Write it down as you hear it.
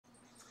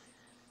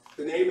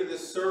The name of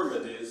this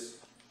sermon is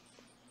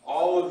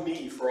All of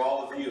Me for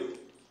All of You.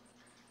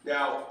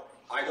 Now,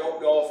 I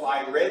don't know if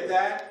I read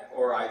that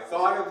or I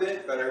thought of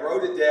it, but I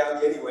wrote it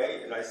down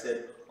anyway, and I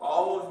said,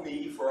 all of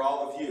me for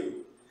all of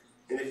you.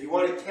 And if you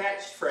want a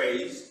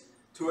catchphrase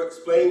to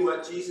explain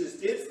what Jesus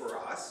did for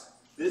us,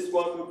 this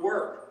one would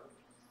work.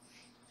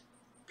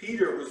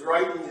 Peter was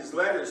writing his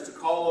letters to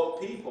call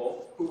out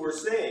people who were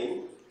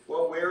saying,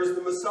 well, where is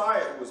the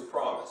Messiah who was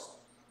promised?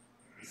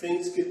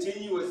 Things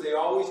continue as they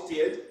always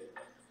did,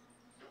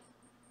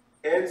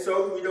 and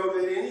so we don't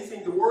have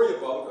anything to worry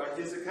about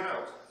on his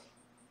account.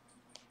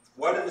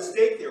 What a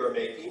mistake they were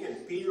making,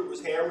 and Peter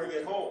was hammering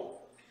it home.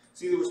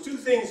 See, there was two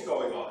things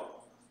going on.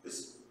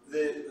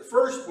 The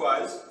first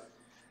was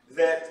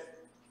that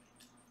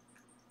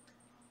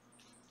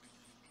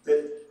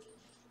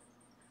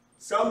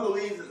some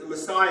believed that the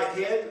Messiah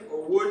didn't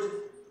believe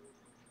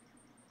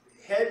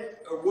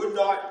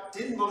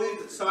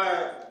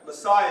that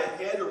Messiah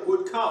had or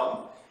would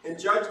come, and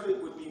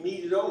judgment would be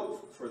meted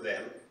out for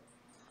them.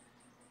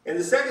 And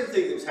the second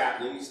thing that was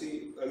happening, you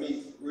see, let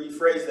me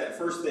rephrase that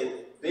first thing,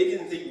 they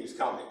didn't think he was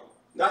coming.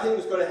 Nothing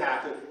was going to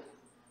happen.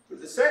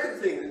 But the second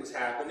thing that was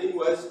happening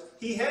was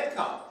he had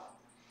come.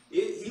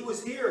 He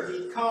was here,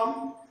 he'd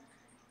come,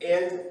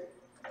 and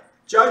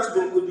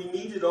judgment would be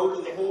meted out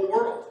to the whole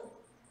world.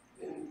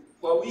 And,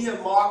 well, we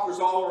have mockers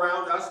all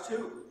around us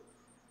too.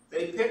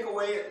 They pick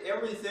away at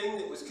everything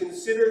that was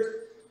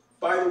considered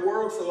by the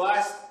world for the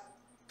last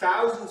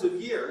thousands of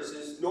years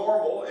as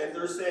normal, and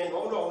they're saying,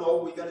 oh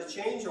no, we got to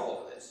change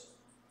all of this.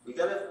 We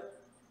got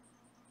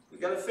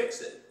to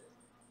fix it.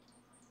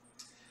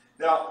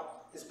 Now,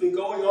 it's been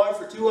going on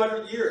for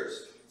 200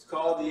 years. It's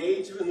called the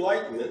Age of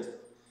Enlightenment,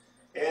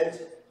 and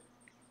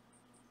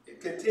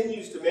it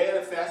continues to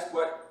manifest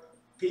what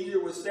Peter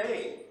was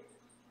saying.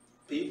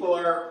 People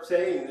are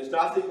saying there's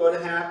nothing going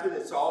to happen.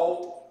 It's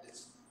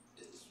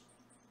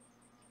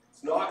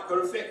not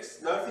going to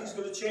fix. Nothing's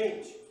going to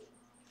change.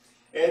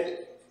 And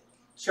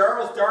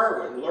Charles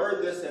Darwin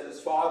learned this at his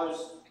father's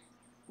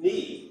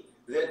knee,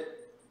 that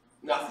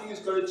nothing is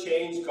going to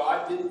change.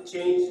 God didn't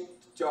change.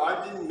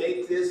 God didn't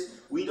make this.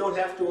 We don't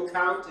have to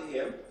account to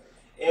him.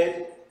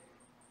 And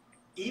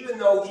even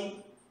though he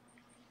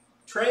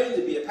trained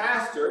to be a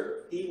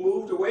pastor, he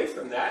moved away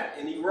from that,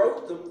 and he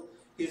wrote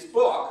his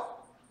book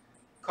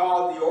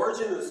called The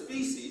Origin of the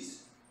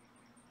Species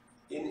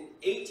in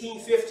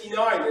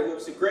 1859, and it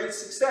was a great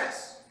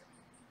success.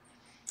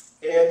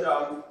 And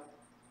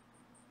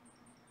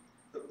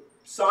the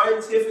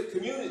scientific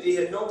community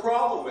had no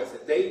problem with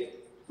it. They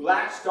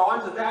latched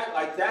onto that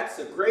like that's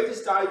the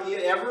greatest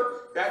idea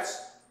ever.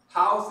 That's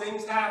how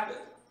things happen.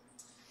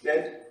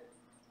 And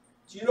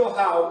do you know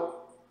how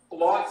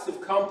lots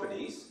of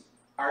companies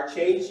are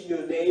changing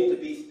their name to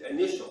be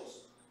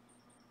initials?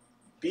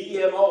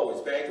 BMO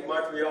is Bank of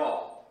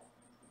Montreal.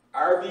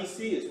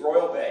 RBC is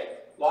Royal Bank.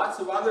 Lots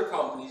of other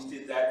companies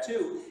did that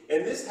too.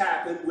 And this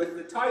happened with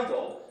the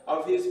title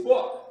of his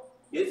book.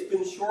 It's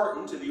been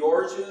shortened to The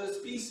Origin of the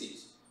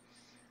Species.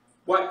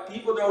 What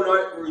people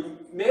don't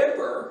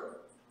remember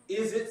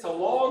is it's a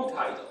long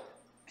title.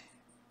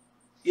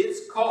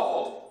 It's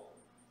called,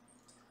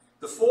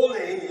 the full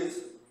name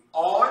is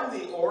On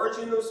the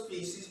Origin of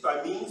Species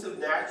by Means of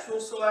Natural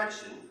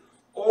Selection,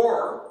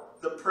 or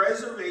the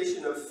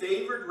Preservation of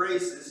Favored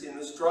Races in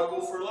the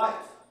Struggle for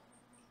Life.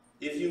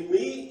 If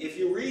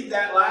you read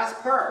that last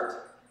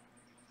part,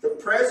 the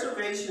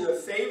preservation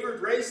of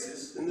favored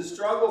races in the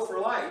struggle for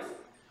life,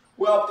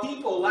 well,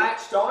 people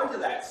latched onto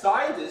that.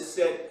 Scientists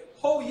said,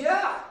 oh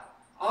yeah,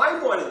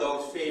 I'm one of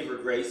those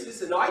favored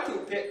races, and I can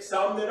pick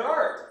some that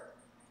aren't.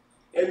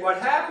 And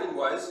what happened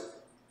was,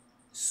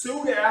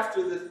 soon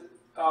after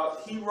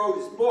he wrote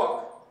his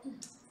book,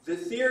 the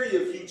theory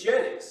of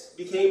eugenics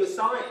became a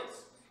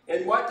science.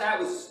 And what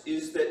that was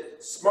is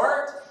that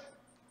smart,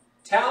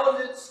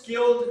 talented,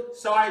 skilled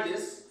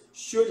scientists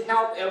should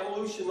help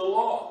evolution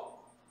along.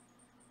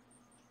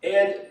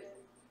 And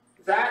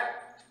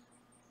that,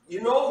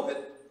 you know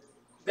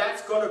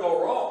that's going to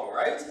go wrong,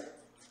 right?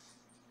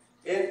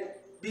 And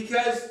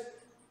because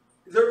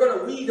they're going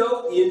to weed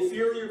out the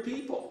inferior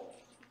people.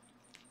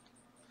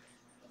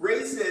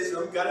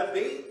 Racism got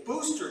a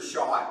booster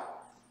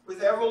shot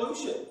with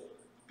evolution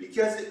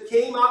because it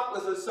came up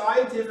with a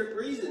scientific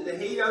reason to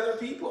hate other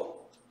people.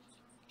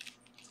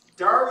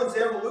 Darwin's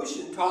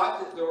evolution taught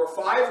that there were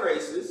 5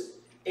 races,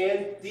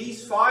 and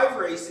these 5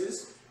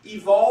 races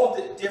evolved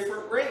at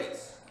different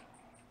rates.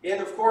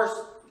 And of course,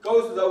 it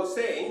goes without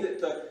saying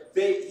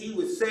that he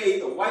would say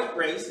the white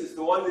race is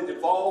the one that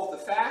evolved the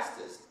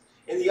fastest,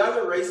 and the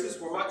other races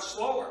were much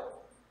slower.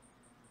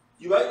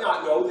 You might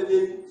not know that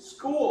in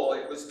school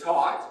it was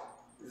taught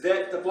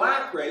that the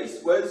black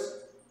race was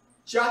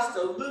just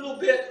a little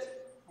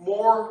bit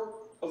more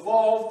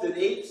evolved than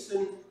apes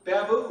and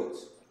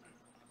baboons.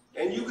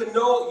 And you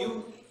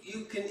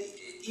can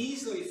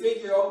easily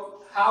figure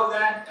out how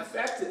that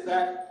affected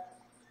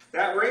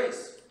that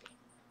race.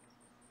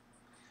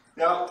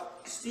 Now,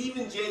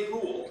 Stephen Jay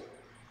Gould,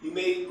 you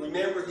may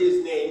remember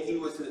his name. He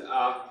was an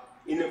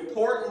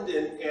important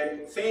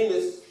and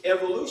famous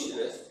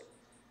evolutionist.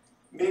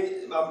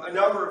 a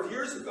number of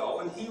years ago,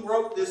 and he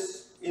wrote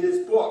this in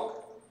his book,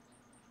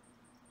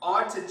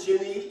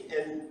 Ontogeny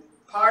and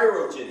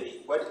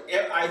Pyrogeny.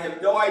 I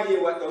have no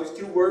idea what those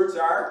two words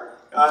are.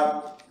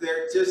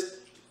 They're just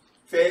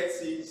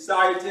fancy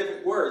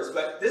scientific words,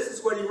 but this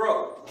is what he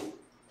wrote.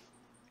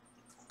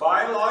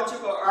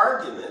 Biological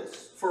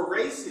arguments for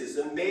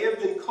racism may have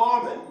been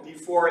common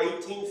before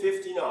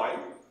 1859,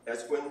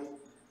 that's when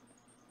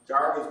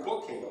Darwin's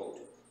book came out,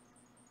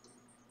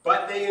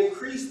 but they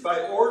increased by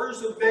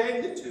orders of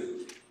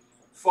magnitude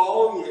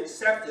following the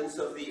acceptance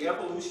of the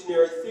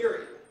evolutionary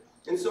theory.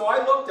 And so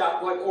I looked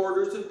up what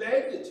orders of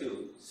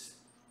magnitude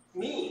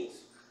means.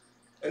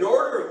 An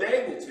order of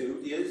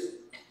magnitude is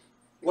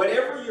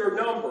whatever your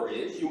number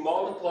is, you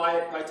multiply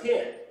it by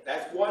 10.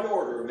 That's one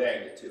order of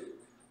magnitude.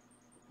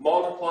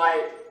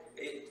 Multiply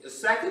it, a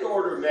second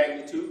order of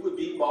magnitude would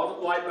be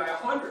multiplied by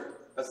 100.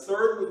 A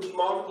third would be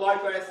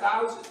multiplied by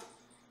 1,000.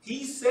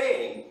 He's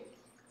saying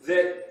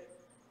that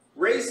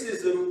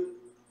racism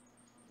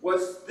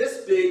was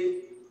this big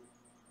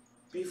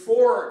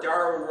before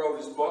Darwin wrote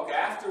his book.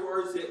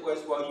 Afterwards it was,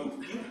 well,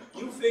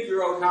 you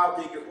figure out how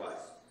big it was.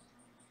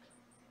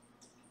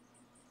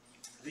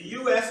 The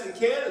US and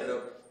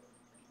Canada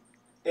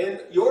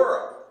and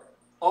Europe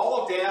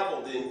all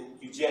dabbled in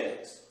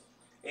eugenics.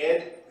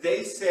 And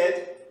they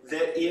said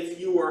that if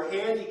you were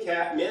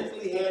handicapped,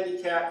 mentally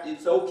handicapped,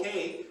 it's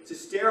okay to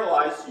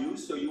sterilize you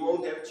so you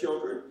won't have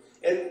children.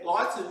 And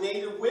lots of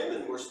Native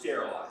women were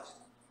sterilized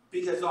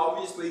because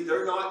obviously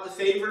they're not the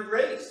favored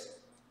race.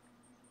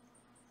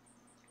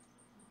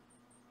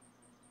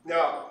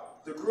 Now,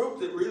 the group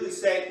that really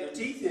sank their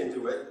teeth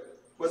into it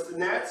was the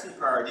Nazi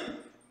Party,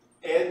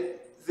 and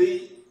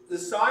the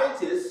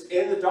scientists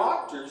and the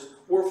doctors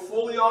were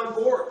fully on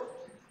board.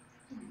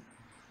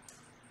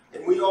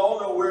 And we all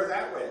know where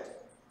that went.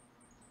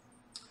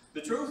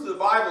 The truth of the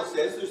Bible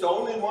says there's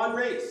only one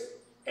race,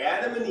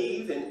 Adam and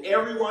Eve, and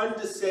everyone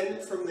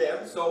descended from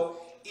them. So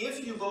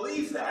if you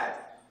believe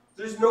that,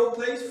 there's no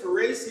place for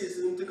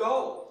racism to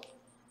go.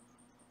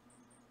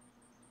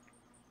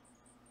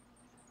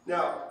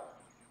 Now,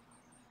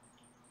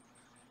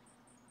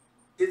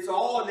 it's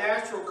all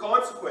natural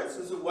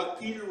consequences of what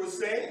Peter was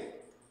saying.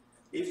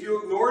 If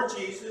you ignore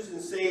Jesus and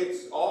say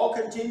it's all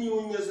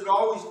continuing as it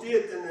always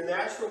did, then the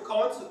natural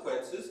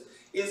consequences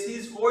is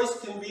his voice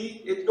can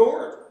be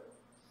ignored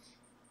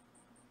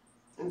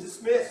and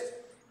dismissed.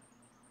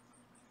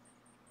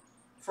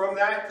 From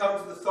that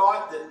comes the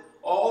thought that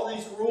all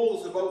these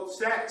rules about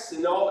sex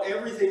and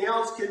everything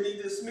else can be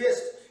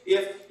dismissed.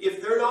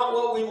 If they're not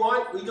what we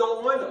want, we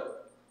don't want them.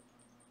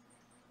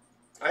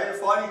 I had a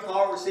funny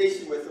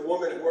conversation with a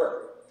woman at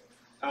work.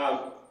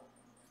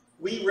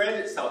 We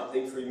rented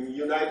something from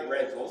United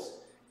Rentals,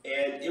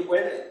 and it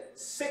went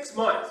 6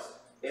 months,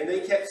 and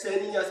they kept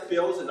sending us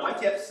bills, and I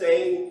kept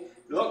saying,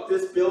 look,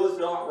 this bill is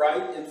not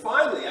right, and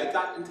finally I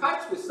got in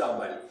touch with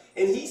somebody,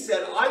 and he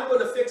said, I'm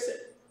going to fix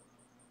it.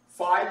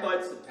 5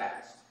 months had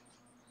passed,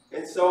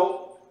 and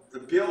so the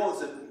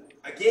bill is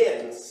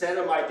again set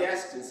on my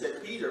desk and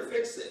said, Peter,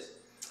 fix this.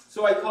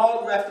 So I called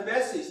and left a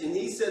message, and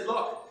he said,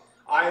 look,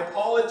 I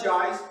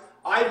apologize.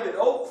 I've been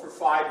out for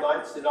 5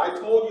 months, and I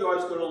told you I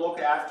was going to look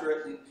after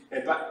it,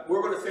 but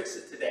we're going to fix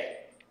it today.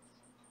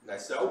 And I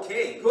said,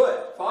 okay,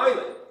 good,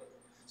 finally.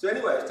 So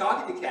anyway, I was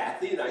talking to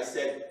Kathy, and I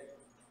said,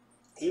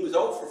 he was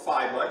out for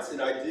 5 months, and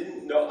I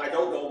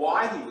don't know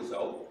why he was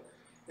out.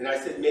 And I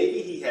said,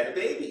 maybe he had a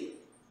baby.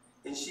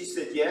 And she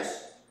said,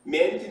 yes,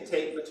 men can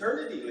take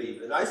maternity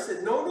leave. And I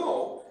said,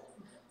 no,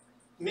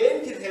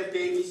 men can have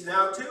babies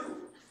now too.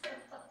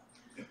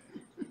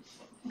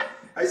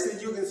 I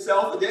said, you can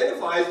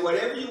self-identify as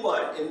whatever you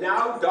want. And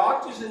now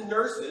doctors and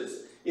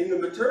nurses in the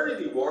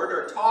maternity ward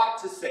are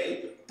taught to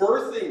say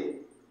birthing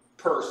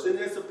person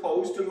as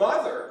opposed to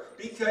mother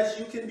because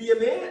you can be a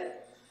man.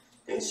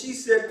 And she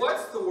said,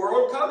 what's the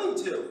world coming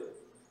to?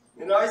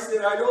 And I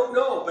said, I don't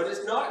know, but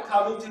it's not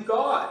coming to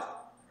God.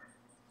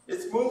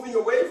 It's moving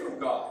away from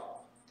God.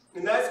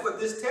 And that's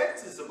what this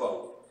text is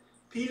about.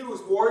 Peter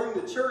was warning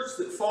the church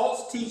that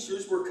false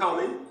teachers were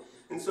coming,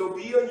 and so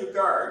be on your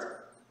guard.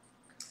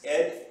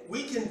 And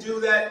we can do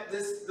that.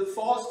 The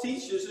false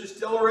teachers are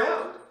still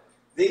around.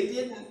 They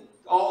didn't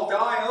all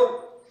die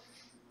out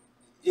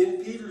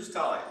in Peter's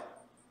time.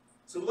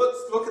 So let's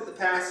look at the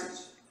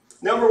passage.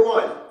 Number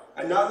one,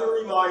 another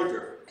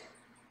reminder.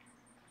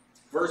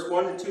 Verse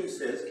 1 and 2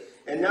 says,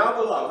 and now,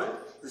 beloved,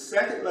 the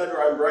second letter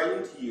I'm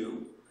writing to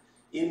you,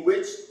 in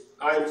which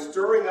I am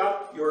stirring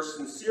up your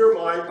sincere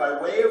mind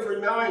by way of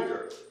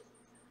reminder,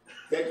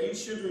 that you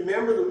should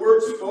remember the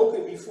words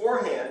spoken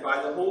beforehand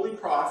by the holy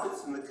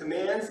prophets and the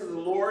commands of the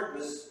Lord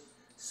and the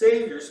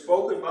Savior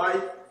spoken by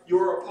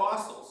your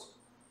apostles.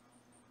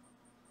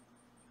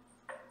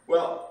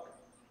 Well,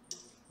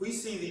 we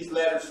see these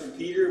letters from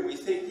Peter and we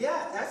think,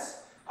 yeah,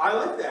 I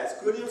like that.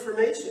 It's good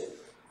information.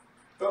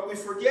 But we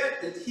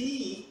forget that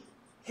he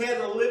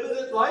had a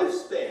limited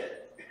lifespan.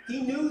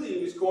 He knew that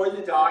he was going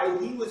to die,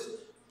 and he was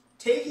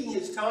taking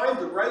his time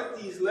to write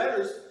these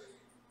letters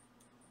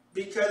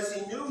because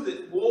he knew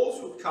that wolves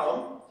would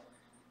come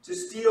to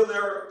steal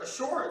their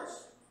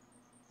assurance.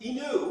 He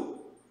knew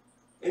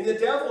And the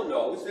devil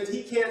knows that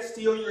he can't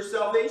steal your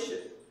salvation.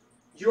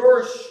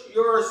 Your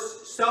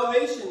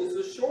salvation is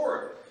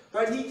assured,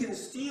 but he can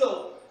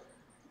steal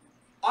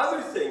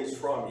other things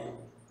from you.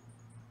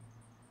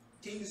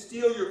 He can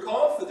steal your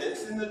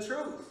confidence in the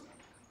truth.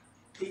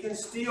 He can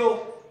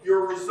steal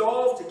your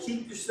resolve to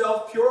keep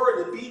yourself pure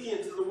and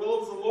obedient to the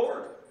will of the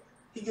Lord.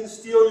 He can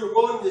steal your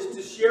willingness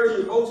to share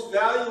your most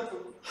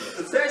valuable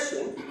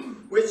possession,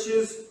 which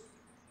is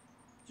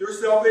your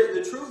salvation,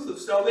 the truth of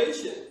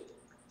salvation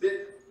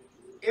that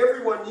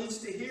everyone needs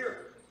to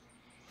hear.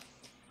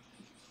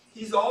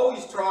 He's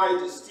always trying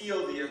to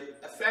steal the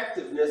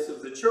effectiveness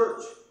of the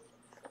church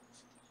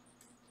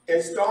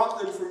and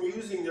stop them from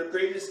using their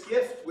greatest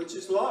gift, which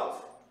is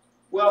love.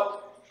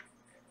 Well,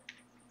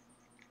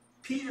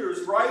 Peter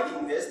is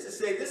writing this to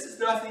say this is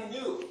nothing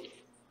new.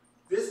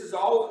 This is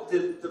all,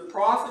 the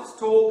prophets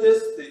told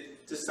this, the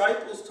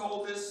disciples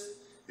told this.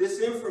 This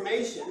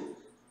information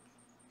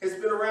has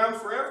been around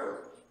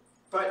forever.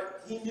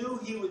 But he knew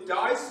he would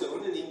die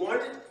soon, and he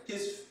wanted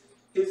his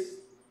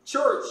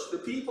church, the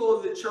people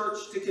of the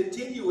church, to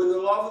continue in the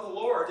love of the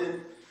Lord.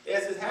 And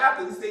as it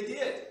happens, they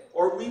did.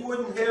 Or we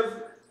wouldn't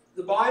have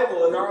the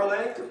Bible in our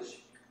language.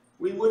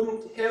 We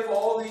wouldn't have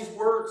all these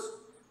words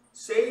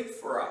saved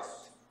for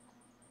us.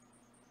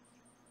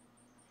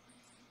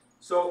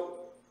 So,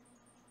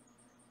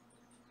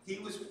 he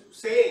was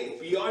saying,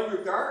 be on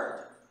your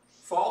guard.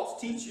 False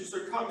teachers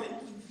are coming,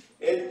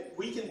 and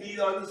we can be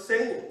on the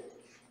same.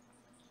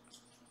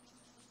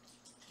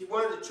 He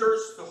wanted the church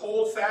to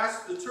hold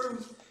fast to the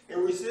truth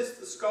and resist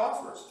the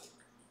scoffers.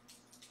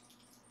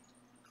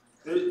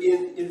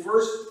 In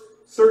verse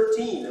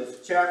 13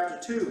 of chapter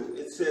 2,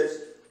 it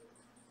says,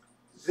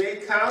 they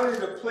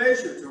counted a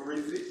pleasure to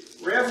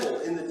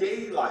revel in the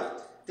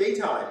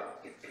daytime.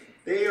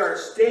 They are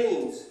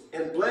stains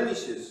and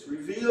blemishes,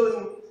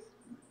 reveling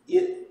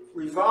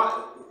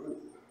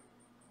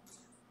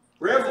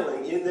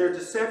in their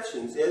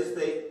deceptions as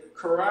they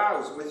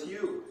carouse with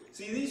you.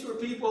 See, these were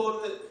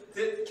people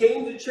that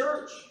came to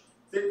church,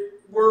 that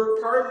were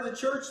part of the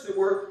church, that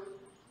were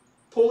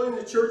pulling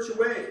the church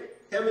away,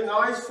 having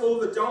eyes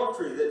full of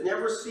adultery that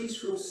never cease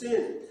from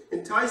sin,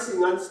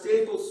 enticing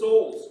unstable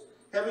souls,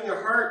 having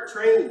a heart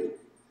trained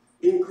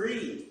in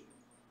greed,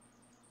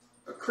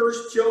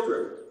 accursed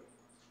children,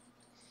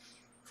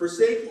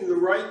 forsaking the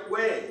right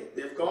way.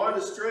 They've gone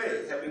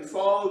astray, having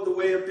followed the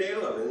way of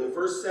Balaam. And in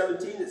verse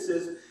 17 it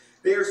says,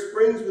 they are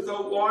springs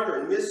without water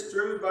and mist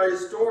driven by a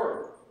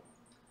storm,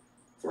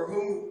 for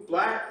whom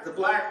the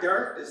black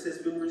darkness has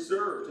been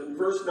reserved. And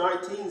verse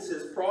 19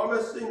 says,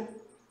 promising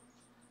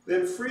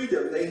them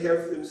freedom, they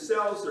have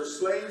themselves are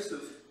slaves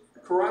of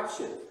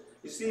corruption.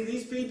 You see,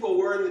 these people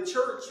were in the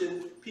church,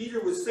 and Peter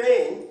was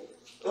saying,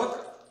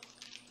 look,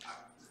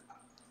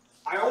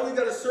 I only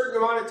got a certain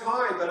amount of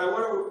time, but I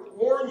want to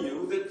warn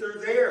you that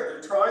they're there.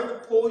 They're trying to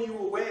pull you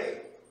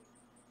away.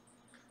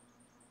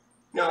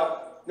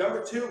 Now,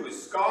 number 2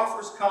 is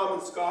scoffers come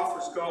and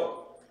scoffers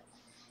go.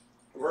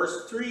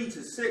 Verse 3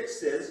 to 6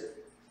 says,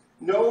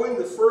 knowing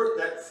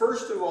that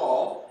first of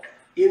all,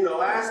 in the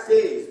last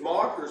days,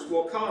 mockers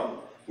will come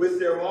with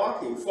their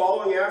mocking,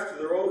 following after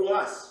their own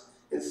lusts,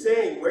 and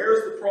saying, where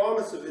is the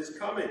promise of his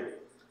coming?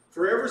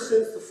 For ever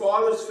since the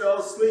fathers fell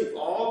asleep,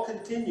 all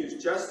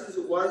continues just as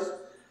it was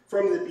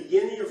from the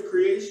beginning of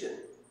creation.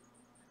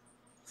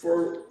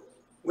 For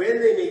when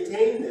they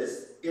maintain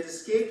this, it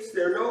escapes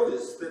their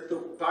notice that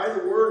by the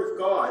word of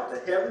God, the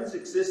heavens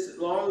existed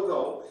long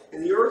ago,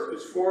 and the earth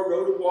was formed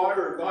out of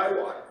water and by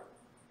water,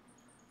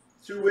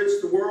 through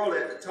which the world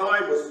at the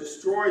time was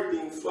destroyed,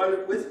 being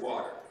flooded with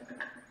water.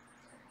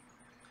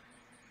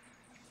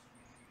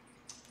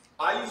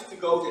 I used to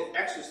go to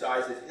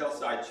exercise at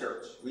Hillside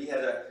Church. We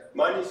had a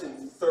Mondays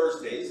and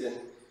Thursdays, and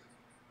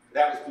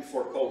that was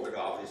before COVID,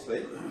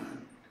 obviously.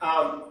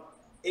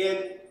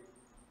 And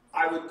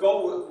I would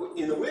go,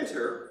 in the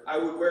winter, I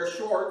would wear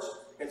shorts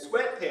and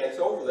sweatpants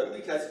over them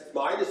because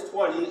minus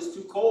 20 is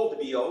too cold to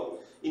be out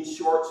in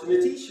shorts and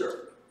a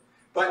t-shirt.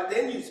 But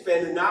then you'd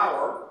spend an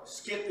hour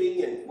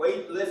skipping and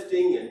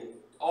weightlifting and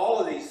all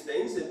of these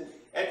things, and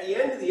at the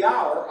end of the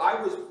hour,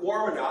 I was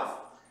warm enough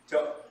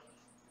to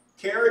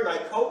carry my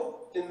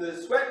coat and the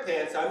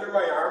sweatpants under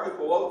my arm and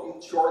go out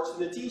in shorts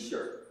and a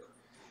t-shirt.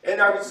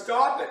 And I would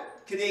stop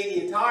at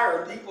Canadian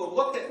Tire and people would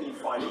look at me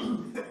funny,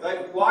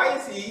 like, why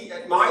is he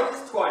at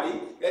minus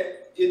 20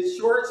 in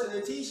shorts and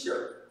a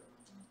t-shirt?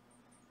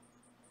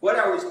 What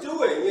I was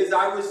doing is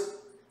I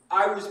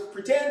was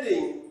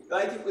pretending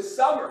like it was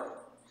summer.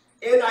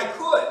 And I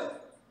could,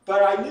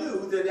 but I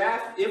knew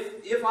that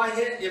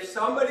if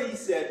somebody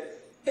said,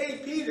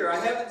 hey Peter, I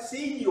haven't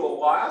seen you a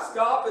while,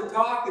 stop and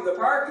talk in the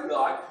parking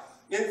lot,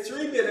 in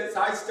 3 minutes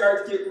I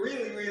start to get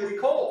really, really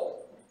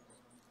cold.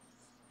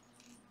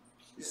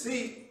 You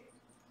see,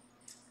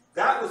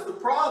 that was the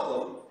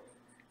problem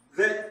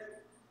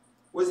that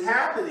was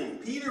happening.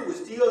 Peter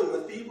was dealing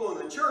with people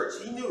in the church.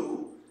 He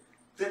knew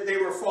that they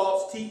were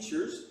false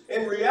teachers,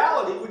 and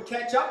reality would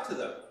catch up to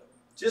them.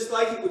 Just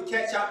like it would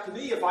catch up to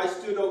me if I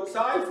stood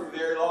outside for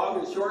very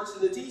long in shorts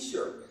and a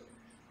t-shirt.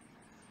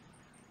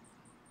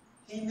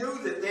 He knew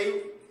that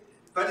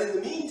But in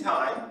the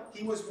meantime,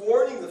 he was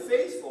warning the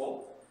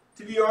faithful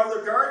to be on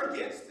their guard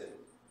against him.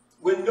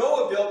 When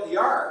Noah built the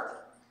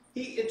ark,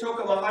 it took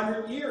him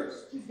 100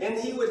 years. And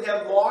he would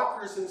have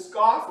mockers and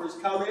scoffers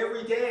come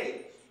every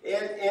day.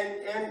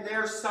 And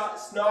their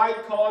snide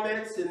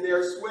comments and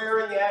their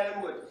swearing at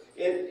him.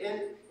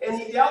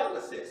 And he dealt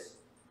with this.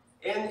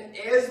 And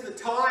as the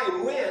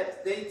time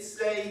went, they'd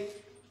say,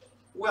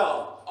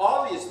 well,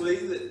 obviously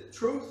the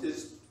truth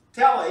is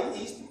telling,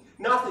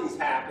 nothing's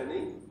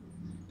happening.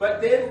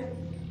 But then,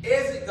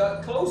 as it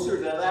got closer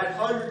to that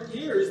 100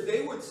 years,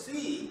 they would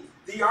see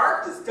the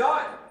ark is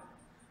done.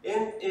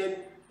 And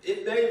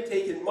it may have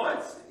taken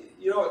months.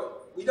 You know,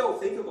 we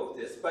don't think about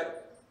this,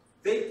 but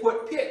they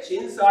put pitch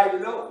inside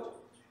and out.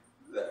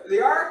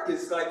 The ark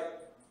is like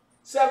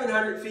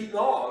 700 feet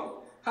long.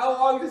 How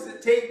long does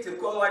it take to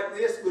go like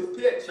this with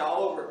pitch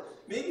all over?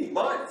 Maybe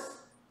months.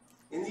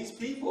 And these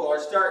people are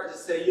starting to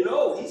say, you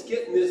know, he's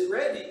getting this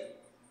ready.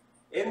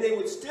 And they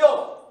would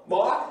still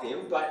mock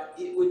him, but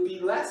it would be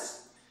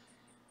less,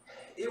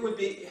 it would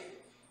be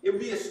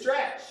a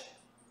stretch.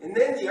 And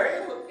then the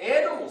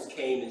animals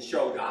came and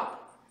showed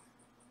up.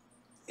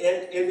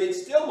 And they'd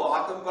still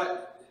mock him,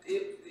 but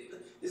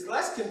it's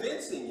less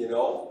convincing, you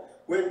know.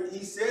 When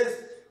he says,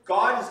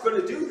 God is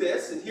going to do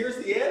this, and here's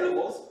the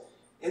animals.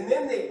 And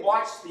then they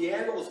watch the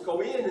animals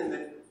go in,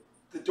 and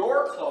the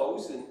door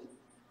close, and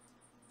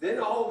then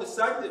all of a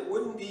sudden it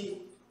wouldn't be,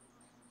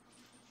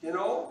 you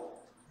know,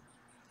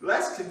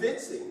 less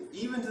convincing,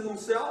 even to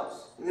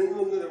themselves. And then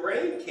when the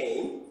rain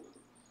came,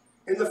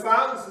 and the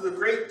fountains of the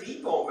great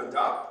deep opened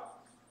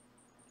up,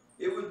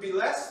 it would be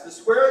less, the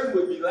swearing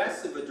would be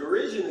less of a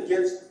derision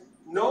against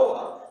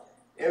Noah,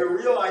 and a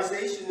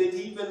realization that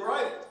he'd been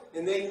right,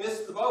 and they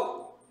missed the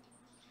boat.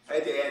 I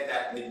had to add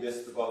that, they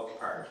missed the boat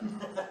part.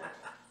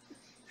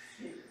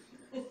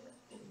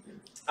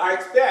 I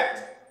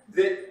expect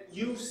that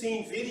you've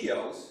seen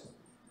videos.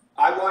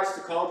 I watched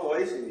a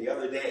compilation the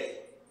other day,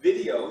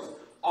 videos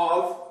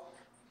of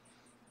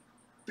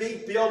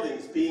big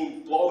buildings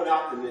being blown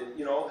up, and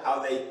you know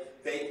how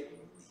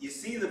you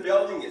see the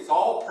building, it's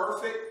all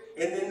perfect,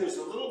 and then there's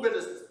a little bit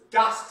of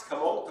dust come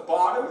out the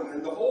bottom, and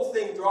then the whole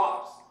thing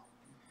drops.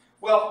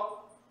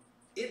 Well,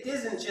 it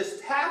doesn't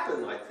just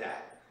happen like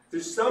that.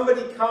 There's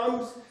somebody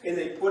comes and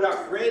they put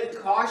up red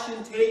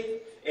caution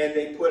tape, and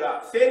they put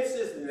up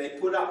fences, and they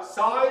put up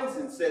signs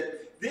and said,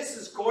 this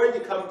is going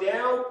to come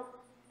down,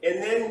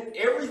 and then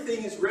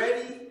everything is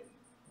ready,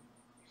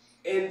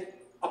 and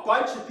a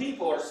bunch of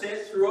people are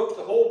sent throughout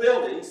the whole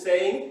building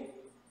saying,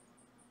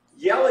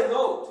 yelling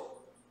out,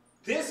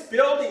 this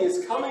building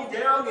is coming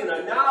down in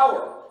an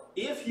hour.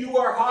 If you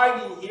are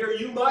hiding here,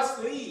 you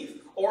must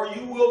leave, or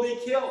you will be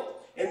killed.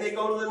 And they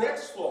go to the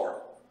next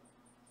floor.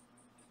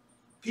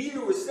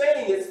 Peter was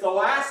saying it's the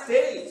last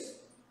days.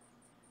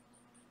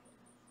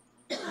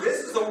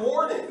 This is a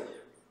warning.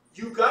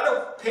 You've got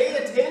to pay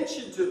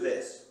attention to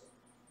this.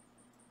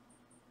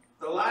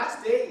 The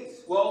last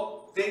days.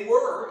 Well, they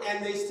were,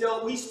 and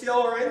we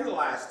still are in the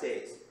last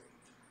days.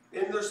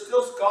 And they're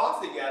still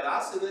scoffing at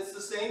us, and it's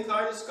the same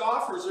kind of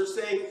scoffers. They're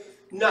saying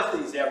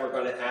nothing's ever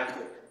going to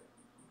happen.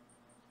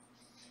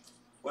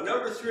 Well,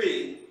 number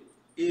 3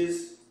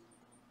 is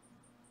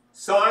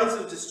signs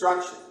of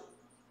destruction.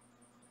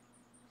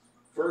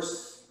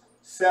 Verse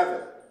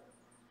 7.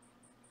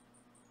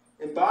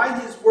 And by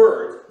his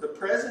word, the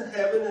present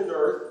heaven and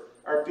earth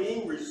are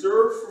being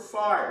reserved for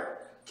fire,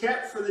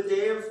 kept for the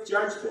day of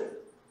judgment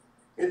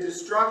and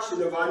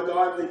destruction of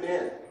ungodly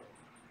men.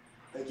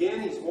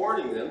 Again, he's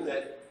warning them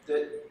that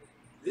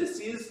this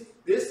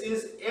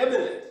is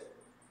imminent.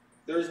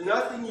 There's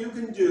nothing you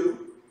can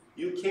do.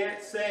 You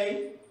can't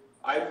say,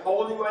 I'm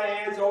holding my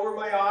hands over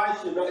my eyes.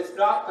 You know, it's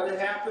not going to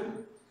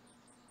happen.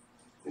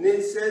 And then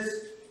he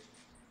says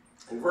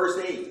in verse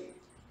 8,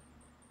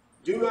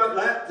 do not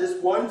let this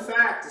one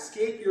fact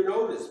escape your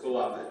notice,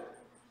 beloved,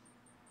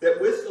 that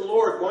with the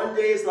Lord 1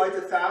 day is like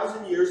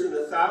 1,000 years, and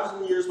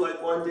 1,000 years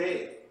like 1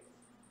 day.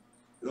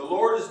 The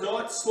Lord is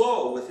not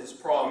slow with his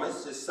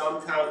promise, as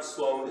some count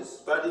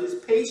slowness, but he is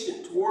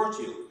patient towards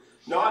you,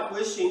 not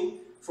wishing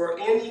for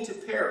any to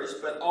perish,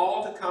 but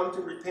all to come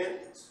to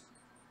repentance.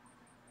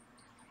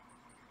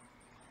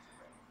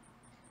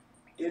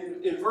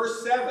 In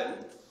verse 7,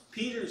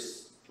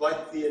 Peter's,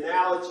 like the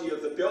analogy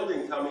of the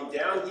building coming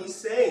down, he's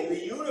saying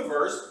the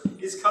universe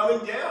is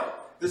coming down.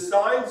 The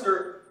signs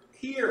are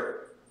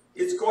here.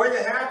 It's going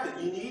to happen.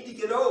 You need to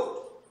get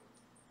out.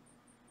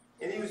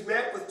 And he was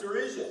met with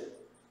derision.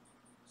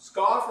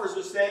 Scoffers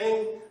are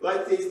saying,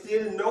 like they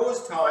did in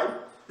Noah's time,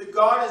 that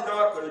God is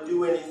not going to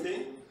do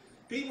anything.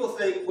 People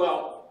think,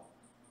 well,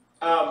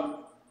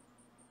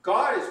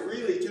 God is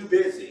really too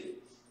busy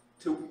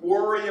to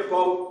worry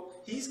about.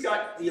 He's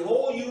got the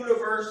whole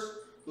universe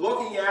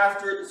looking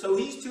after it, so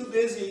he's too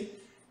busy,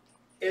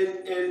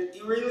 and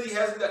he really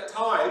hasn't got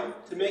time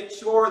to make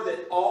sure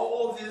that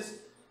all of his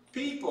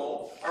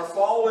people are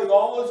following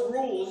all his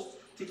rules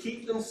to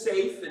keep them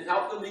safe and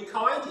help them be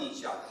kind to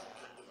each other.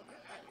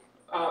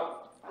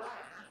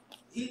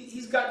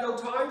 He's got no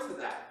time for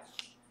that.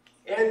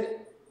 And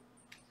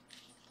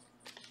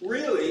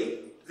really,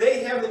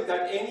 they haven't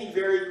got any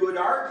very good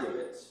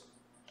arguments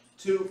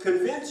to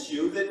convince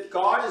you that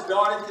God is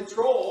not in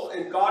control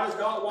and God is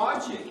not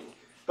watching.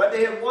 But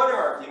they have one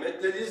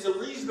argument that is a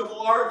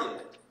reasonable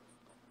argument.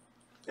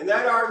 And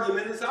that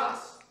argument is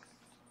us.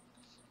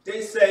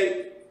 They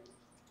say,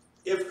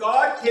 if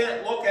God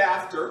can't look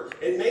after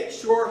and make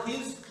sure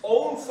his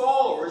own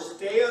followers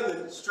stay on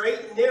the straight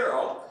and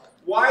narrow,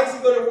 why is he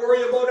going to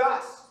worry about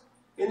us?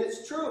 And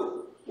it's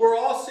true. We're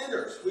all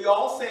sinners. We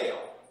all fail.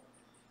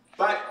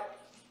 But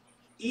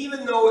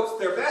even though it's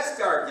their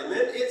best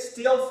argument, it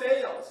still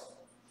fails.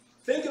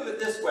 Think of it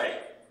this way.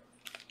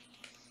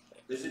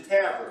 There's a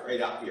tavern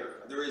right up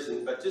here. There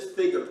isn't, but just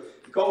think of,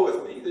 go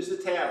with me. There's a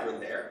tavern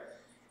there.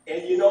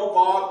 And you know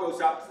Bob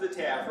goes up to the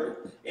tavern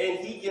and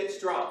he gets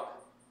drunk.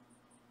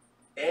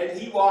 And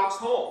he walks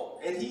home.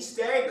 And he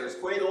staggers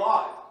quite a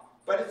lot.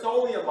 But it's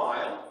only a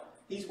mile.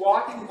 He's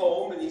walking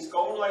home and he's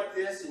going like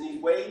this and he's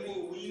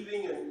waving,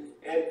 weaving,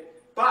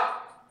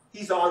 but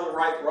he's on the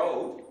right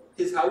road.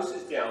 His house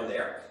is down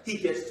there. He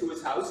gets to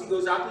his house, he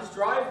goes up his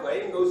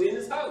driveway and goes in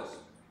his house.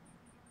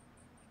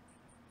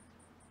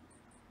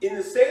 In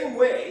the same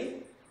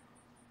way,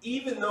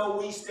 even though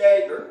we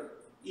stagger,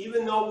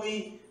 even though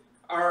we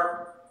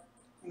are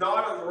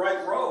not on the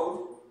right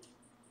road,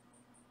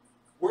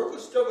 we're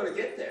still going to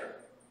get there.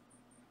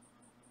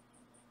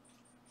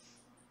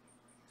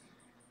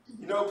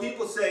 You know,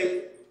 people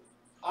say,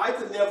 I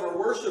could never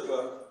worship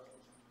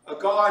a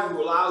God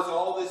who allows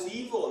all this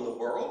evil in the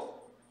world.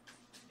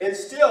 And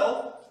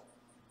still,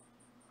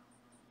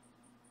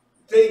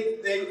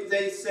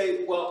 they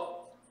say,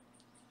 well,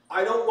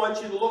 I don't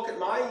want you to look at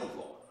my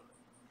evil.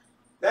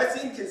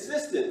 That's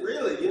inconsistent,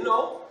 really, you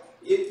know.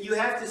 You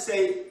have to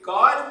say,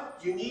 God,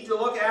 you need to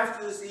look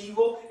after this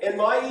evil, and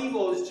my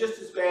evil is just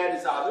as bad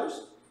as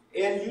others,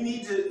 and you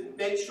need to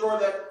make sure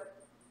that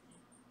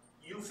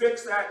you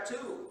fix that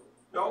too.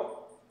 No?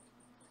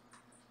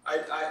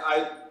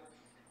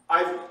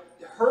 I've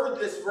heard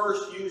this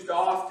verse used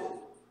often,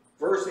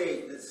 verse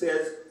 8, that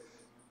says,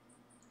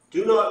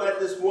 do not let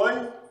this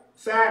one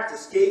fact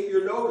escape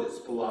your notice,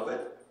 beloved,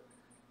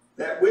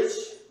 that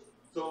with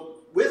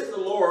the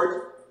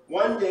Lord,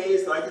 one day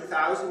is like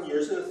 1,000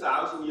 years, and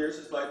 1,000 years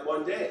is like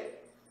one day.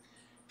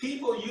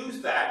 People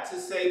use that to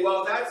say,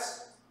 well,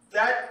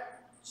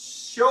 that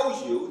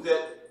shows you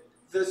that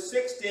the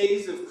 6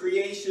 days of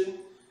creation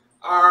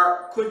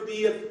could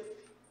be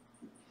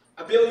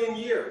a billion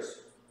years.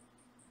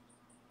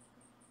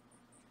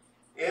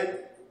 And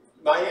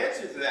my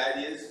answer to that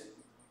is,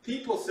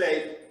 people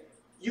say,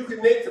 you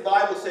can make the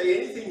Bible say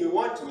anything you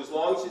want to as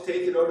long as you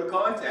take it out of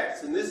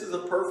context, and this is a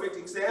perfect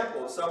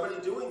example of somebody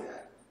doing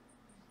that.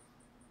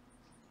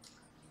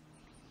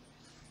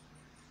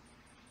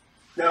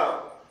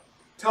 Now,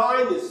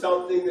 time is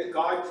something that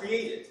God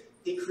created.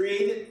 He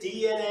created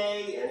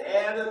DNA and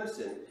atoms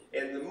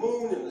and the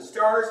moon and the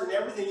stars and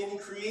everything, and he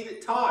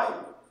created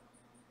time.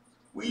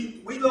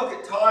 We look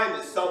at time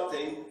as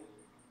something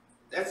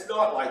that's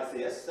not like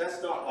this.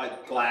 That's not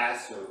like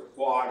glass or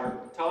water.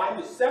 Time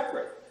is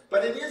separate,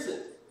 but it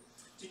isn't.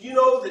 Did you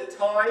know that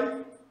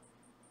time,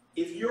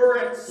 if you're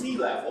at sea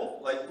level,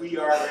 like we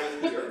are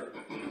right here,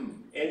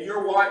 and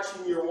you're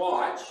watching your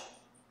watch,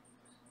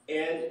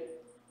 and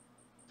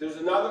there's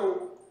another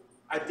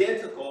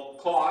identical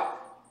clock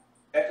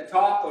at the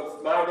top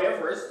of Mount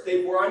Everest,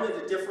 they run at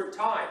a different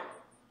time.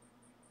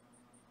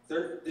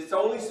 It's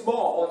only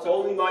small, it's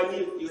only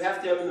minute. You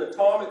have to have an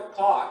atomic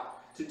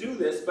clock to do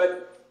this,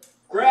 but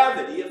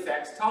gravity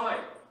affects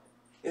time,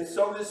 and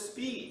so does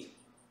speed.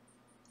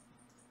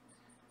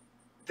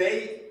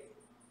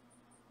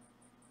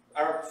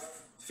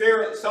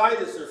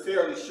 Scientists are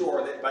fairly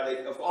sure that,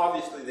 but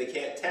obviously they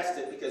can't test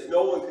it because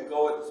no one can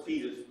go at the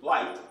speed of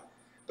light.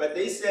 But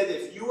they said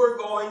if you are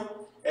going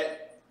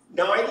at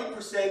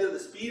 90% of the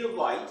speed of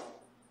light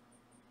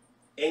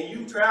and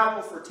you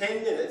travel for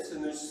 10 minutes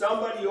and there's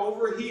somebody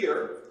over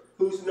here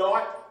who's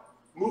not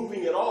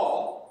moving at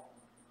all,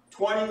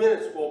 20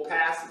 minutes will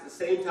pass at the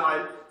same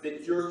time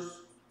that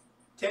yours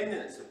 10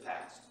 minutes have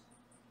passed.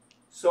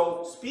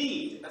 So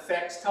speed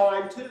affects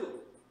time too.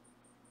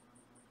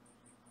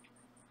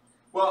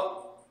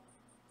 Well,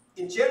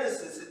 in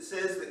Genesis it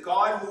says that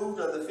God moved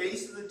on the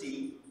face of the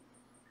deep,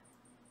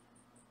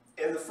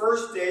 and on the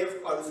first day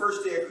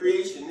of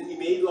creation, he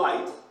made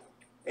light,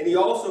 and he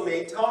also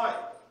made time.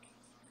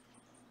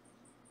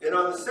 And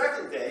on the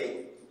second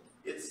day,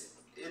 it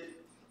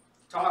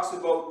talks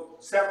about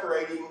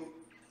separating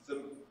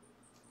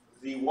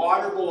the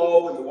water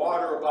below and the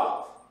water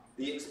above,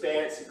 the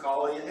expanse and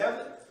calling it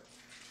heaven.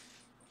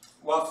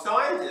 Well,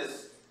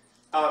 scientists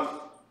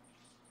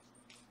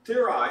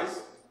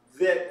theorize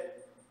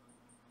that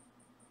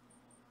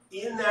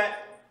in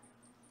that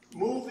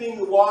moving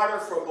the water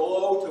from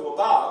below to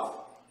above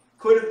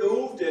could have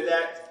moved it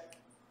at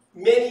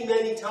many,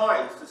 many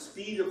times the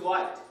speed of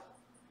light.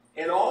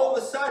 And all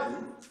of a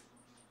sudden,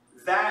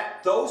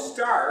 those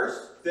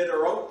stars that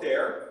are out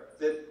there,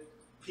 that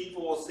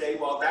people will say,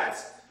 well,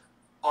 that's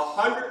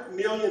 100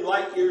 million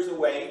light years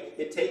away.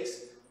 It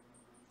takes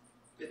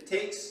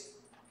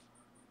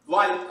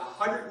light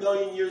 100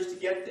 million years to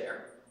get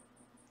there.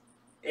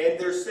 And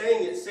they're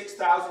saying it's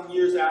 6,000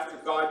 years after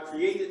God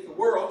created the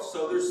world,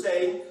 so they're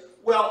saying,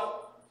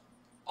 well,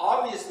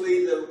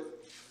 obviously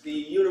the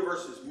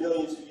universe is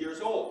millions of years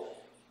old.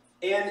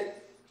 And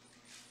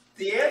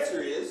the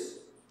answer is,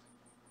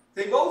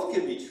 they both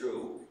can be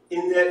true,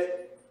 in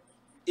that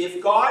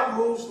if God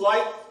moves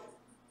light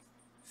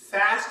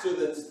faster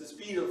than the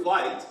speed of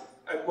light,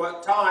 at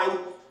what time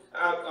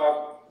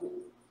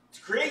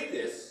to create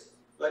this,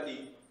 let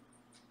me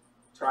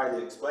try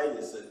to explain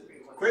this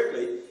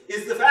quickly,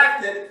 is the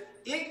fact that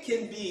it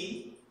can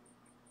be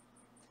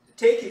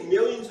taking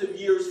millions of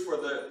years for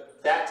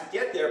that to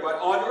get there, but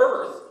on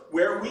Earth,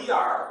 where we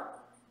are,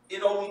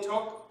 it only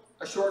took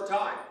a short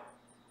time.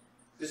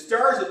 The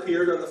stars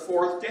appeared on the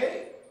 4th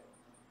day,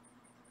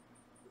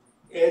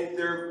 and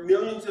they're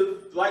millions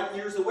of light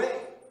years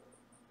away.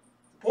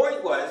 The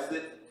point was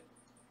that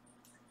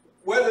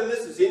whether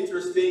this is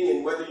interesting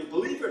and whether you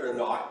believe it or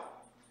not,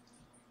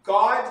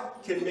 God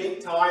can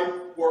make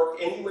time work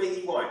any way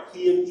he wants.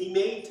 He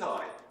made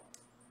time.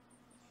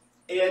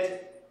 And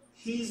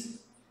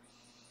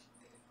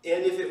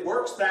if it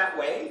works that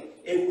way,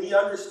 and we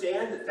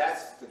understand that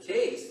that's the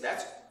case,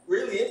 that's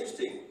really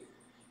interesting.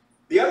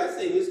 The other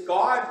thing is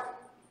God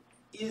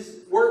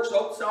works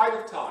outside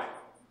of time.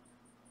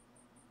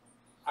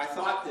 I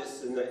thought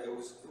this, and it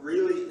was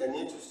really an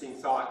interesting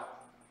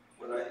thought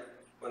when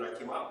I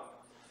came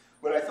up.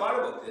 When I thought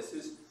about this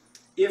is,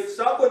 if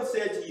someone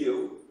said to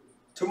you,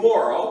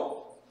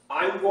 tomorrow,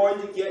 I'm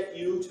going to get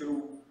you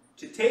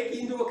to take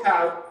into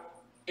account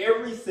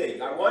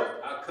everything. I want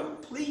a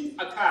complete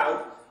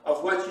account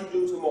of what you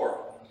do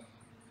tomorrow.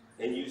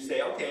 And you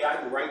say, okay, I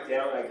can write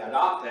down, I got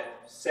up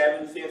at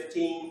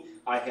 7:15,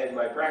 I had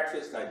my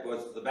breakfast, I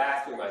went to the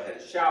bathroom, I had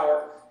a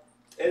shower.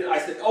 And I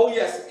said, oh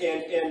yes,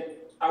 and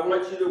I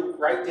want you to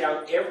write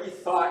down every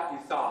thought you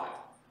thought.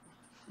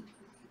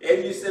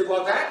 And you said,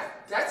 well,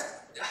 that's,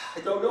 I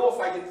don't know if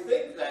I can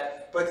think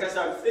that, because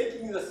I'm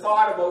thinking the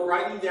thought about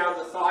writing down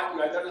the thought,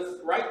 and I've got to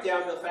write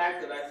down the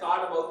fact that I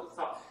thought about the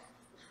thought.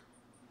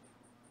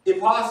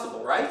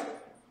 Impossible, right?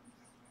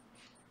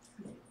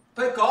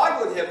 But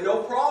God would have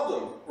no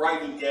problem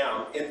writing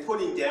down and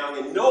putting down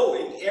and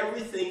knowing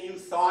everything you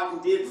thought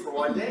and did for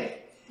one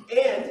day.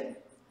 And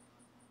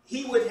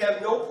he would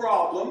have no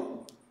problem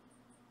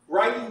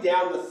writing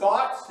down the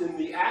thoughts and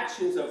the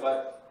actions of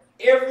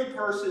every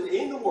person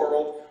in the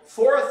world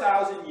for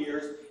 1,000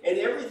 years, and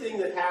everything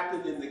that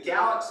happened in the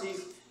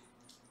galaxies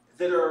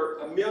that are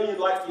 1,000,000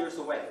 light years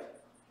away.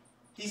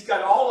 He's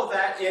got all of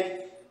that,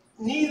 and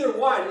neither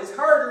one is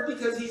harder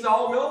because he's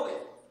all-knowing.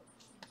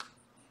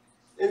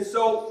 And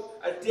so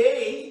a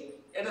day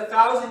and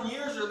 1,000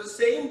 years are the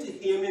same to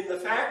him in the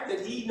fact that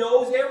he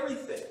knows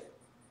everything.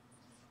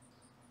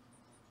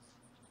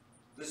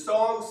 The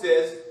song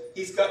says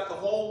he's got the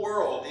whole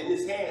world in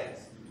his hands.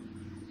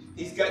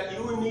 He's got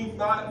you and me,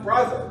 my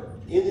brother,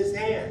 in his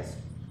hands.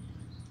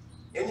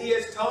 And he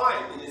has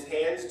time in his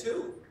hands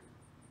too.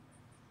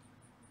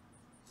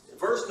 In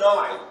verse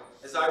 9,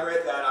 as I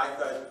read that, I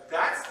thought,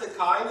 that's the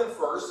kind of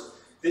verse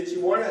that you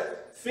want to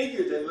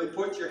figuratively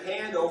put your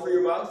hand over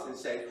your mouth and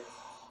say,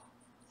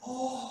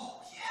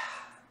 oh, yeah.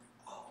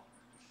 Oh.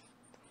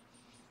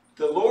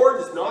 The Lord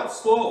is not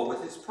slow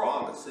with his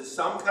promise, as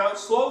some count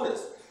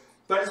slowness,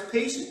 but is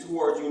patient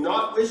toward you,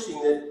 not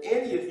wishing that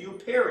any of you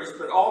perish,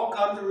 but all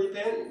come to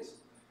repentance.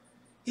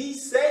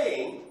 He's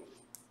saying,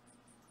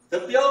 the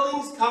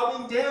building's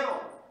coming down.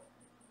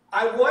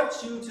 I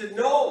want you to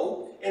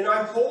know, and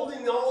I'm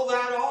holding all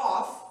that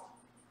off,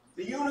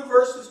 the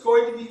universe is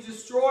going to be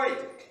destroyed.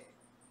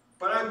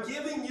 But I'm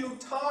giving you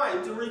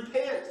time to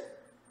repent,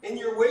 and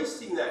you're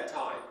wasting that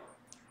time.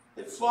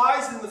 It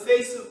flies in the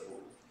face of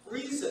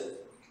reason.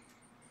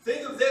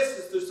 Think of this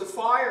as there's a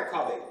fire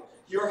coming.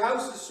 Your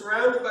house is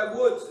surrounded by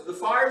woods. The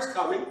fire's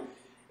coming,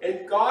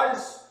 and God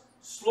is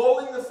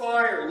slowing the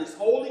fire, and he's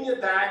holding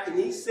it back, and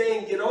he's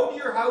saying, get out of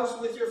your house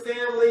with your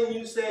family, and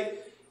you say,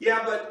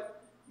 yeah,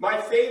 but my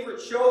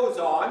favorite show is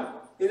on,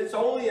 and it's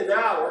only an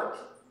hour.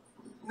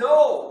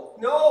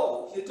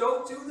 No, you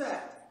don't do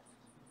that.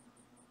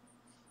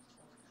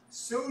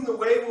 Soon the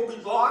way will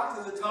be blocked,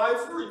 and the time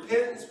for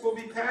repentance will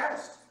be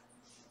past.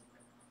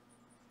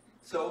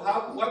 So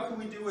what can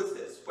we do with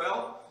this?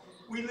 Well,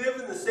 we live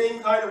in the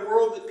same kind of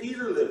world that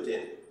Peter lived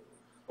in.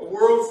 A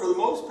world, for the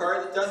most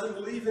part, that doesn't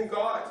believe in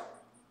God.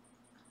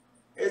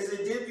 As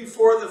they did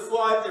before the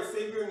flood, they're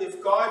figuring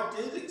if God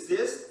did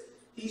exist,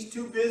 he's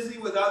too busy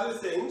with other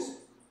things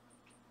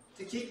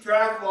to keep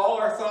track of all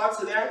our thoughts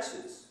and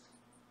actions.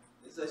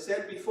 As I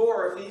said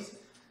before,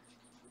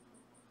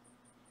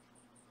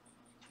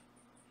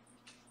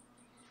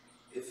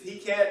 if he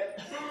can't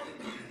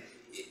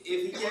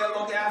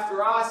look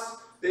after us,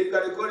 they've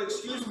got a good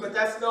excuse, but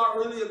that's not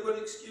really a good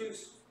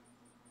excuse.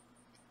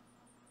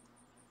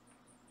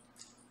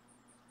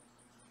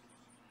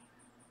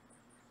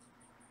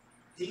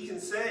 He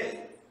can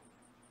say,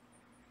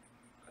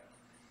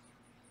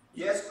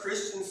 yes,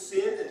 Christians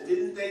sinned, and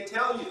didn't they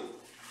tell you?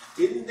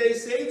 Didn't they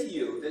say to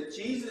you that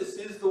Jesus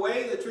is the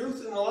way, the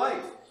truth, and the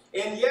life?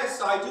 And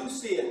yes, I do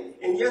sin,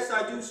 and yes,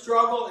 I do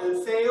struggle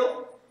and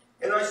fail,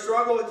 and I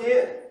struggle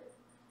again.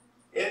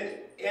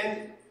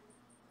 And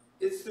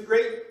it's the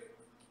great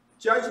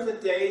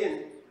judgment day,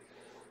 and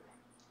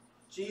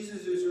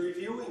Jesus is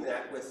reviewing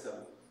that with them.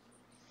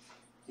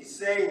 He's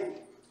saying,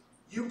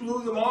 you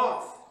blew them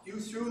off. You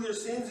threw their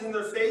sins in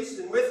their face,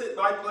 and with it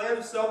my plan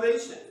of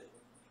salvation.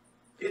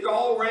 It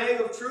all rang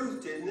of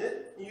truth, didn't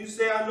it? And you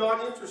say, I'm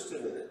not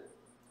interested in it.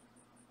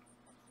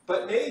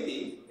 But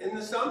maybe,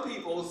 and some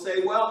people will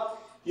say, well,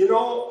 you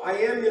know, I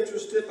am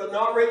interested, but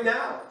not right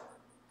now.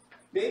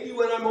 Maybe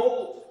when I'm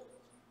old,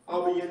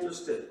 I'll be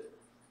interested.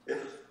 And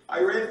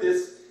I read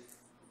this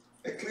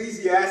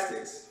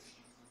Ecclesiastes,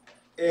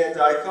 and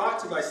I thought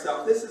to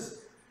myself, this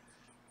is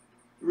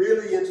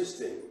really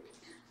interesting.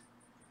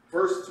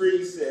 Verse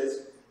 3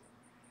 says,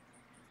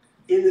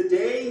 in the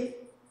day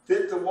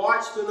that the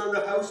watchmen of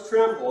the house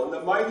tremble and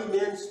the mighty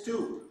men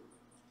stoop.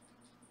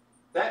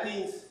 That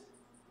means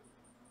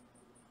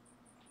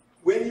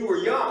when you were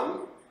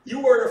young,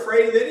 you weren't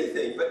afraid of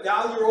anything, but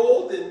now you're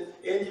old and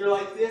you're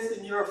like this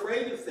and you're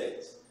afraid of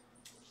things.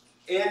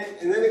 And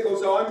then it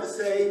goes on to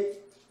say,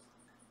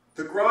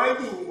 the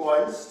grinding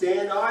ones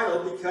stand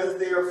idle because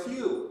they are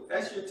few.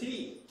 That's your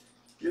teeth.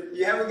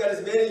 You haven't got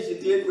as many as you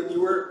did when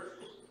you were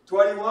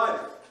 21.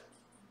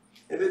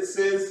 And it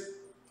says,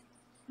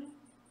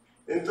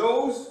 and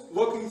those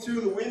looking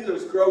through the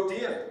windows grow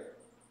dim.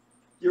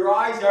 Your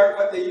eyes aren't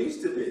what they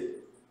used to be.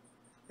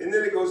 And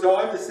then it goes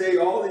on to say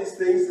all these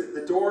things, that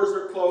the doors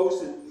are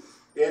closed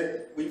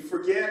and we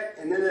forget.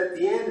 And then at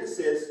the end it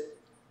says,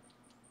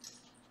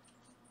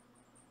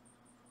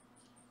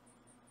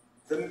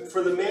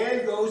 for the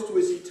man goes to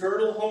his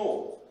eternal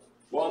home,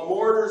 while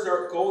mourners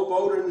go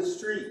about in the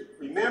street.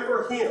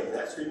 Remember him,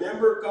 that's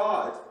remember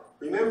God.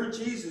 Remember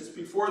Jesus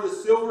before the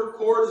silver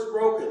cord is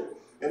broken,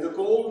 and the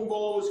golden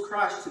bowl is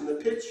crushed, and the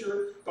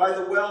pitcher by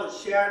the well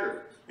is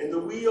shattered, and the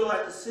wheel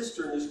at the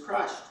cistern is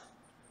crushed.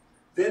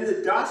 Then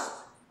the dust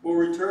will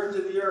return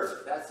to the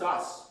earth, that's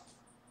us,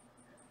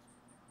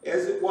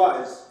 as it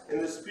was,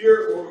 and the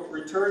spirit will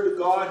return to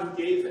God who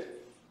gave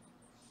it.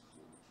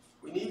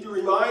 We need to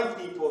remind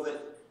people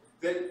that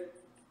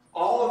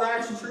all of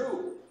that's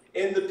true.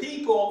 And the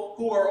people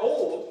who are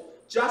old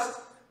just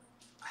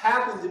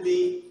happen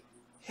to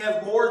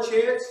have more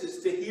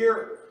chances to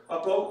hear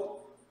about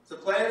the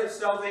plan of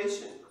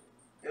salvation.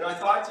 And I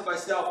thought to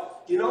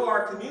myself, you know,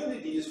 our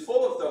community is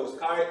full of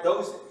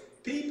those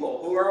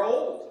people who are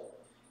old.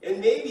 And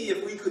maybe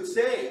if we could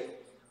say,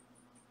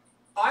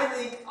 I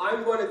think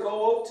I'm going to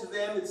go out to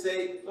them and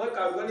say, look,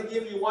 I'm going to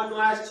give you one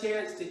last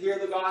chance to hear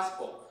the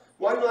gospel.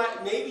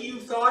 Maybe you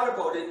thought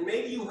about it, and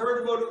maybe you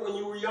heard about it when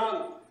you were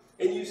young,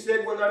 and you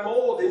said, when I'm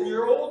old, and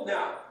you're old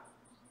now.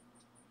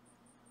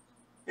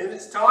 And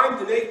it's time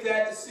to make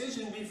that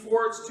decision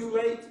before it's too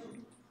late.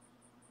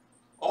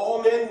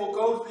 All men will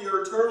go to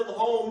their eternal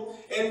home,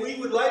 and we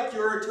would like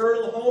your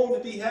eternal home to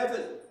be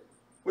heaven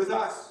with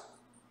us.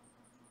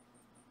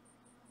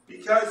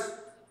 Because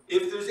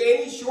if there's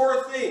any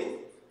sure thing,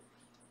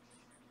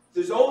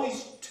 there's only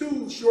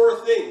two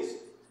sure things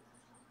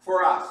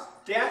for us: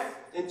 death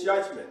and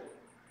judgment.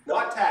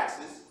 Not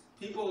taxes.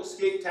 People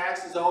escape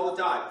taxes all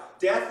the time.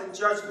 Death and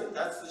judgment.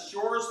 That's the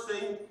surest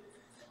thing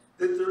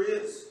that there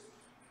is.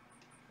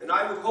 And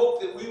I would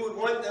hope that we would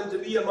want them to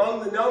be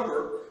among the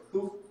number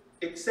who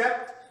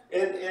accept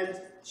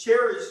and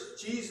cherish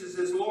Jesus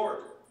as Lord.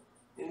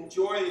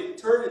 Enjoy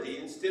eternity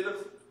instead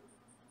of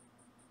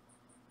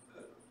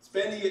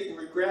spending it in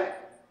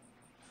regret.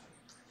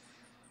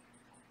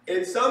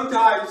 And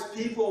sometimes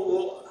people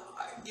will,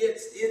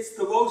 it's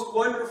the most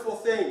wonderful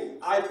thing.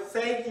 I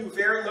thank you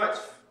very much.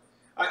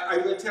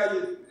 I'm going to tell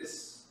you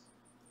this,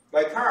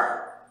 my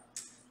car.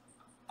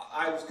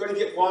 I was going to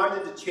get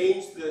Wanda to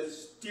change the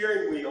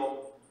steering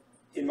wheel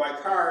in my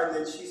car, and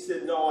then she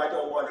said, no, I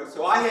don't want to,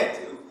 so I had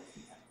to.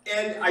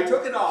 And I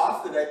took it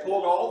off, and I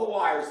pulled all the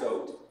wires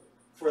out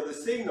for the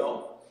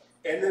signal,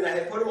 and then I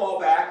had put them all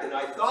back, and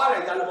I thought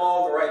I got them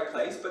all in the right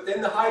place, but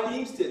then the high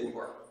beams didn't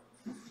work.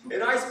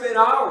 And I spent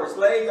hours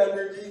laying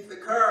underneath the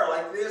car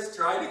like this,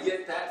 trying to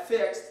get that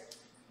fixed.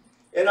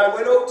 And I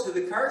went out to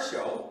the car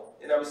show,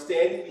 and I was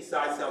standing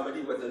beside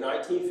somebody with a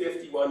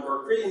 1951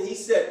 Mercury, and he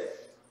said,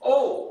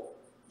 oh,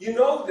 you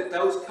know that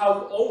those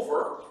come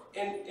over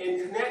and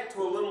connect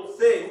to a little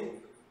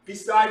thing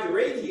beside the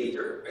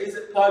radiator. Is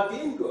it plugged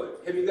in good?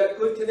 Have you got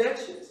good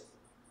connections?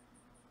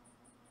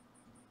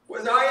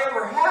 Was I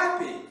ever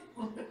happy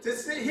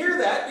to hear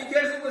that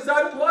because it was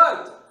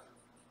unplugged?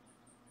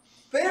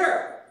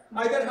 There,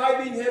 I got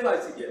high beam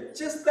headlights again.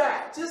 Just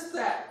that, just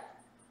that.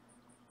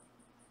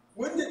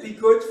 Wouldn't it be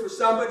good for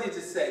somebody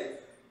to say,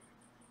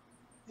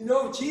 you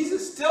know,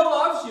 Jesus still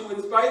loves you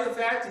in spite of the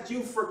fact that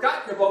you've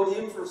forgotten about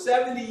him for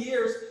 70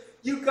 years.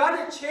 You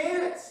got a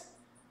chance.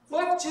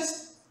 Look,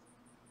 just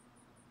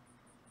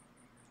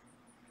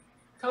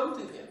come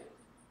to him.